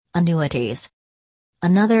Annuities.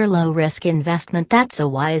 Another low-risk investment that's a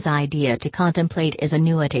wise idea to contemplate is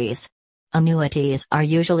annuities. Annuities are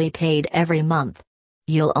usually paid every month.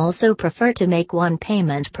 You'll also prefer to make one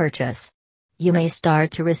payment purchase. You may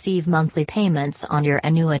start to receive monthly payments on your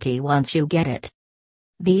annuity once you get it.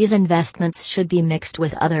 These investments should be mixed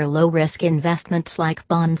with other low-risk investments like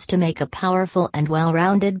bonds to make a powerful and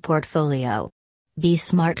well-rounded portfolio. Be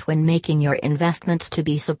smart when making your investments to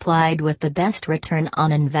be supplied with the best return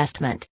on investment.